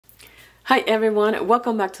Hi everyone,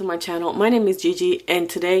 welcome back to my channel. My name is Gigi and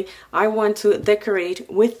today I want to decorate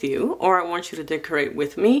with you, or I want you to decorate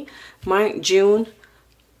with me, my June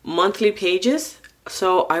monthly pages.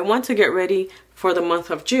 So I want to get ready for the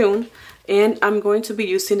month of June, and I'm going to be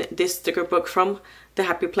using this sticker book from the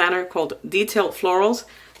Happy Planner called Detailed Florals.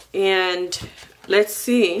 And let's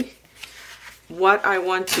see what I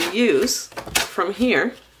want to use from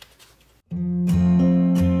here.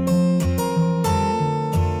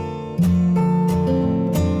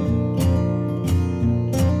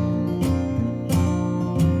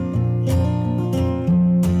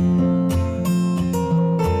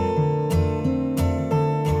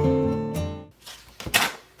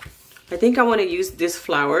 I think I want to use these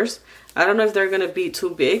flowers. I don't know if they're going to be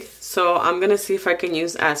too big, so I'm going to see if I can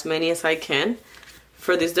use as many as I can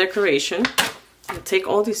for this decoration. I'll take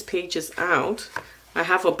all these pages out. I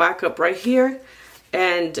have a backup right here,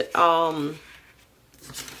 and I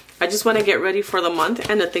just want to get ready for the month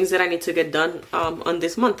and the things that I need to get done on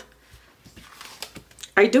this month.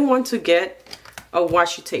 I do want to get a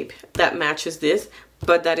washi tape that matches this,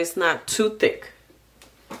 but that is not too thick.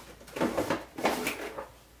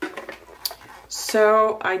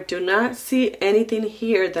 So I do not see anything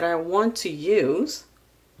here that I want to use.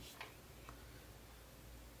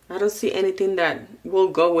 I don't see anything that will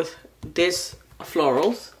go with this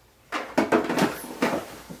florals.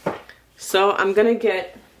 So I'm gonna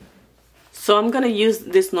use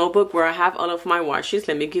this notebook where I have all of my washes.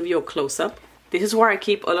 Let me give you a close-up. This is where I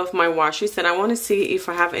keep all of my washes, and I want to see if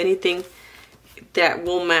I have anything that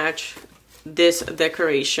will match this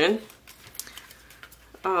decoration.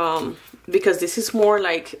 Because this is more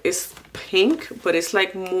like, it's pink, but it's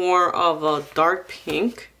like more of a dark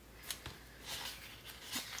pink.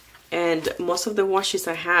 And most of the washes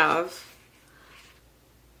I have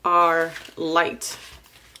are light.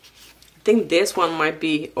 I think this one might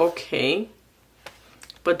be okay,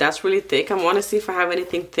 but that's really thick. I want to see if I have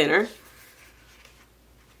anything thinner.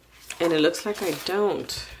 And it looks like I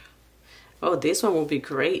don't. Oh, this one will be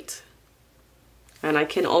great. And I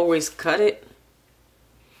can always cut it.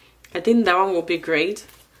 I think that one will be great.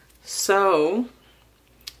 So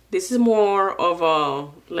this is more of a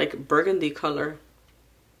like burgundy color.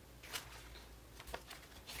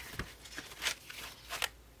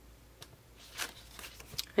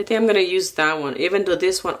 I think I'm gonna use that one, even though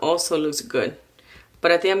this one also looks good.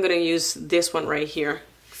 But I think I'm gonna use this one right here.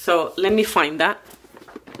 So let me find that.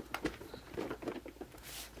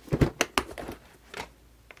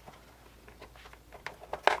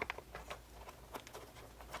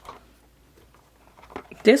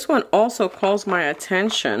 This one also calls my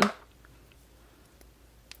attention,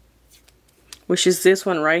 which is this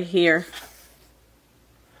one right here.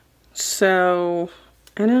 So,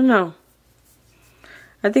 I don't know.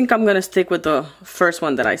 I think I'm gonna stick with the first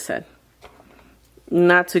one that I said,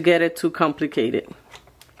 not to get it too complicated.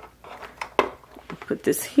 Put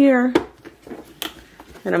this here,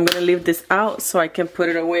 and I'm gonna leave this out so I can put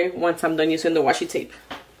it away once I'm done using the washi tape.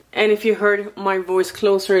 And if you heard my voice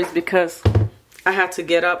closer, it's because I had to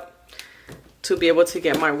get up to be able to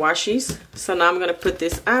get my washies. So now I'm gonna put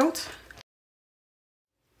this out.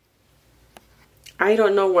 I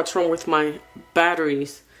don't know what's wrong with my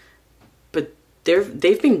batteries, but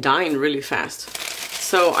they've been dying really fast.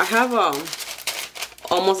 So I have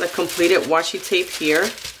almost a completed washi tape here.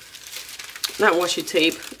 Not washi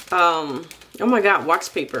tape. Oh my god, wax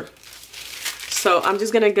paper. So I'm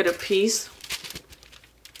just gonna get a piece.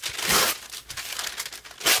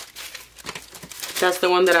 That's the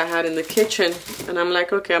one that I had in the kitchen, and I'm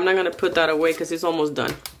like, okay, I'm not gonna put that away because it's almost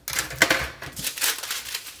done.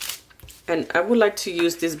 And I would like to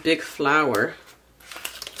use this big flower,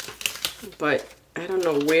 but I don't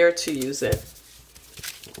know where to use it.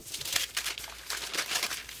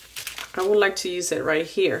 I would like to use it right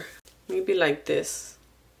here. Maybe like this.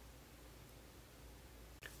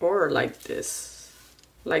 Or like this.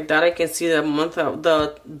 Like that I can see the month of,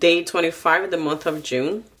 the day 25, the month of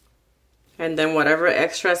June. And then whatever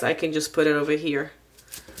extras, I can just put it over here.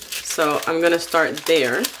 So I'm gonna start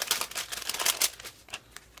there.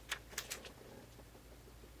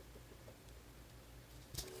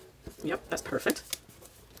 Yep, that's perfect.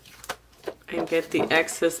 And get the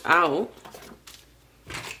excess out.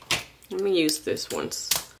 Let me use this once.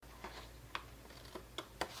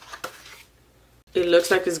 It looks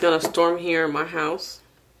like it's gonna storm here in my house.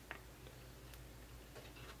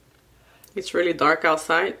 It's really dark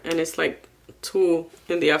outside, and it's like 2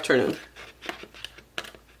 in the afternoon.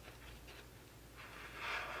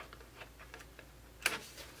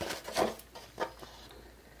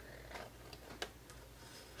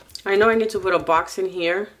 I know I need to put a box in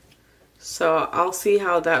here So I'll see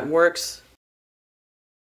how that works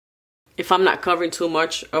if I'm not covering too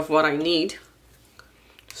much of what I need.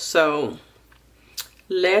 So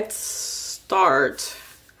let's start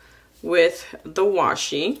with the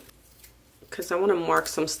washi, because I want to mark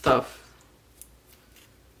some stuff.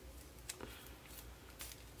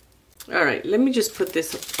 All right, let me just put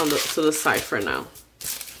this on to the side for now.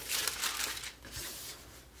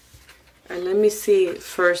 And let me see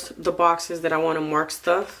first the boxes that I want to mark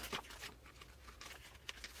stuff.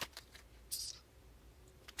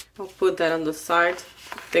 I'll put that on the side,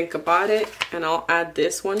 think about it, and I'll add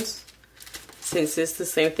this one since it's the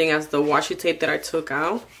same thing as the washi tape that I took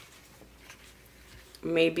out.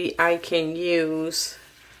 Maybe I can use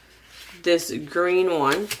this green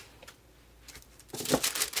one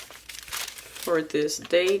for this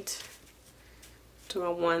date. Do I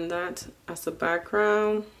want that as a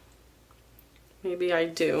background? Maybe I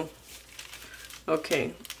do.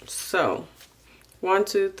 Okay, so 1,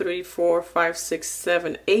 2, 3, 4, 5, 6,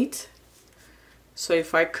 7, 8. So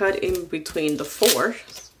if I cut in between the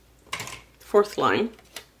fourth line,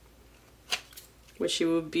 which it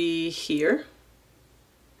would be here,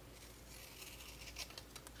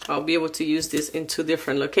 I'll be able to use this in 2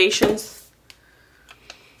 different locations.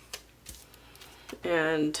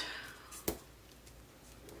 And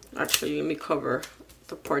actually, let me cover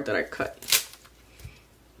the part that I cut.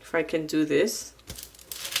 If I can do this,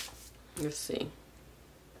 let's see.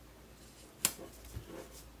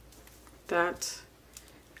 That,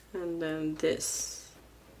 and then this.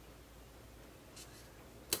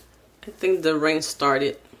 I think the rain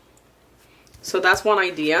started. So that's one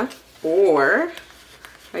idea. Or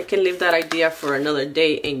I can leave that idea for another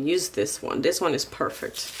day and use this one. This one is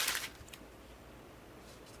perfect.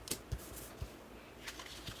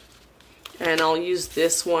 And I'll use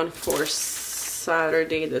this one for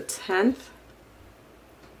Saturday the 10th.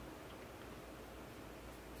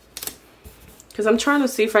 Because I'm trying to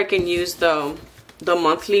see if I can use the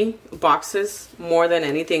monthly boxes more than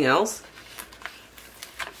anything else.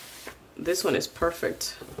 This one is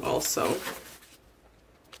perfect also.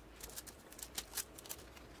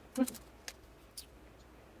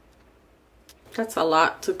 That's a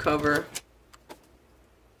lot to cover.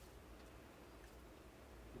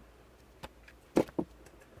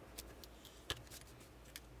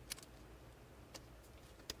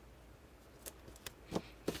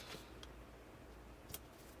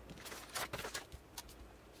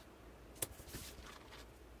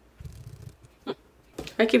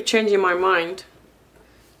 I keep changing my mind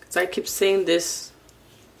because I keep seeing these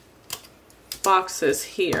boxes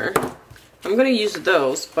here. I'm going to use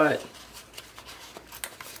those, but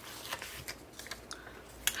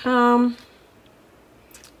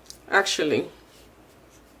actually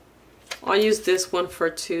I'll use this one for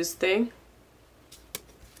Tuesday,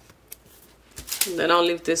 and then I'll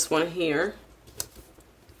leave this one here,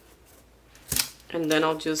 and then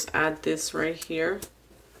I'll just add this right here.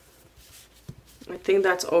 I think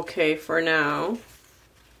that's okay for now.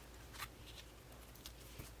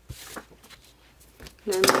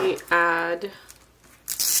 Let me add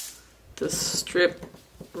the strip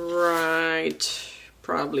right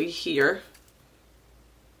probably here.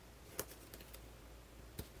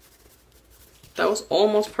 That was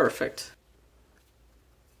almost perfect.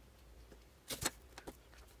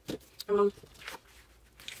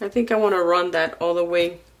 I think I want to run that all the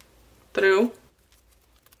way through.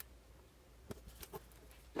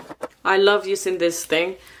 I love using this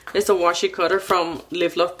thing. It's a washi cutter from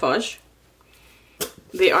Live Love Push.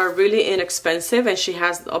 They are really inexpensive, and she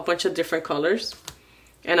has a bunch of different colors,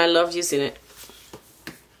 and I love using it.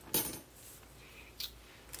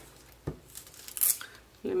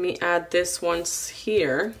 Let me add this one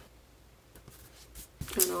here,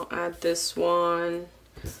 and I'll add this one,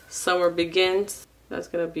 Summer Begins. That's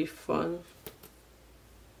gonna be fun.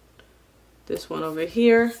 This one over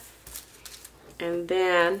here, and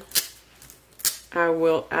then I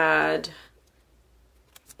will add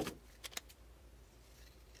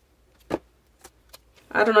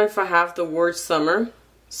I don't know if I have the word summer,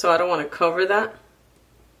 so I don't want to cover that.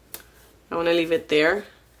 I want to leave it there.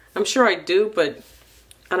 I'm sure I do, but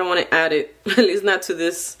I don't want to add it, at least not to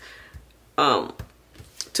this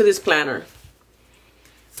planner.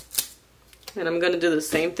 And I'm going to do the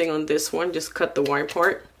same thing on this one, just cut the white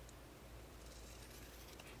part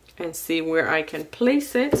and see where I can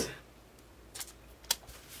place it.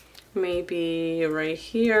 Maybe right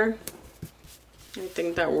here. I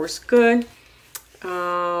think that works good.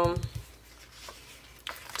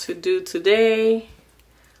 To do today,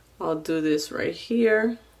 I'll do this right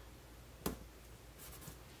here,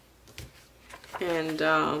 and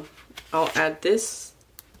I'll add this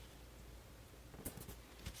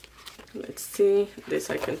Let's see, this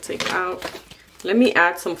I can take out. Let me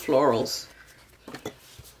add some florals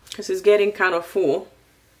because it's getting kind of full,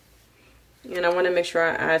 and I want to make sure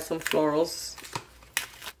I add some florals.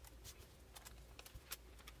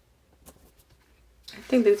 I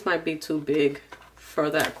think this might be too big for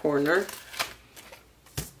that corner.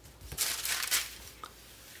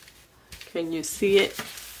 Can you see it?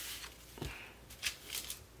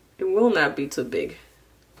 It will not be too big.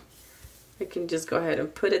 I can just go ahead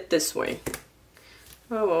and put it this way.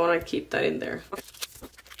 Oh, I want to keep that in there.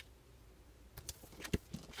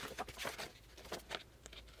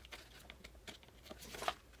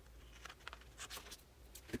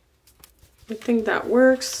 I think that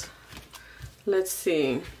works. Let's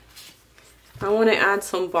see. I want to add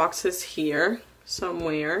some boxes here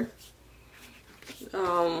somewhere.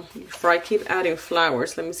 Before I keep adding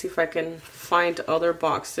flowers, let me see if I can find other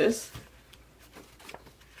boxes.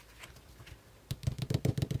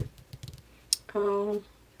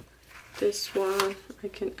 This one, I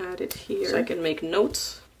can add it here so I can make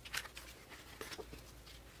notes.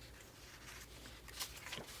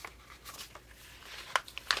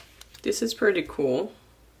 This is pretty cool.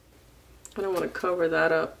 I don't want to cover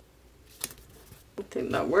that up. I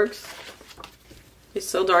think that works. It's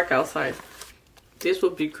so dark outside. This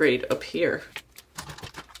would be great up here.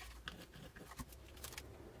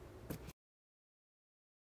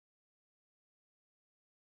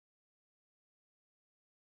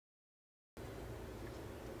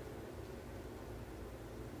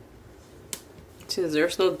 Since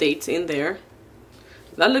there's no dates in there,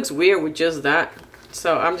 that looks weird with just that.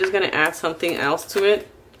 So I'm just gonna add something else to it,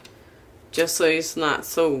 just so it's not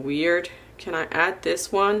so weird. Can I add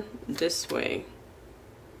this one this way?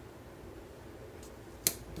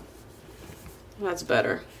 That's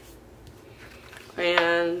better.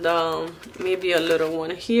 And maybe a little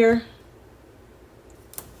one here.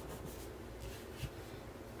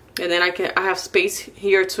 And then I have space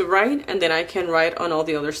here to write, and then I can write on all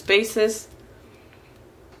the other spaces.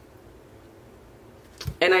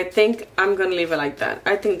 And I think I'm gonna leave it like that.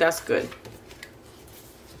 I think that's good.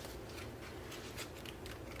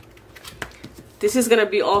 This is gonna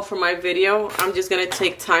be all for my video. I'm just gonna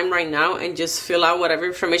take time right now and just fill out whatever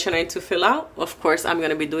information I need to fill out. Of course, I'm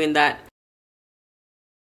gonna be doing that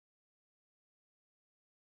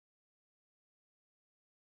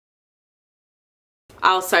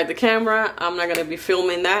outside the camera. I'm not gonna be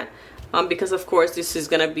filming that because of course this is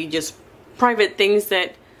gonna be just private things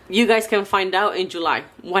that you guys can find out in July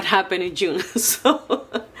what happened in June. So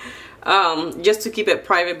just to keep it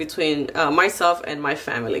private between myself and my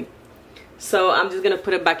family. So I'm just gonna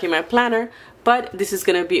put it back in my planner, but this is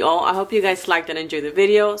gonna be all. I hope you guys liked and enjoyed the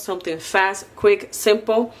video. Something fast, quick,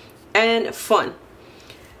 simple, and fun.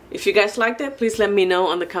 If you guys liked it, please let me know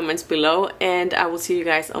on the comments below, and I will see you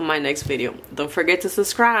guys on my next video. Don't forget to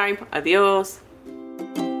subscribe. Adios.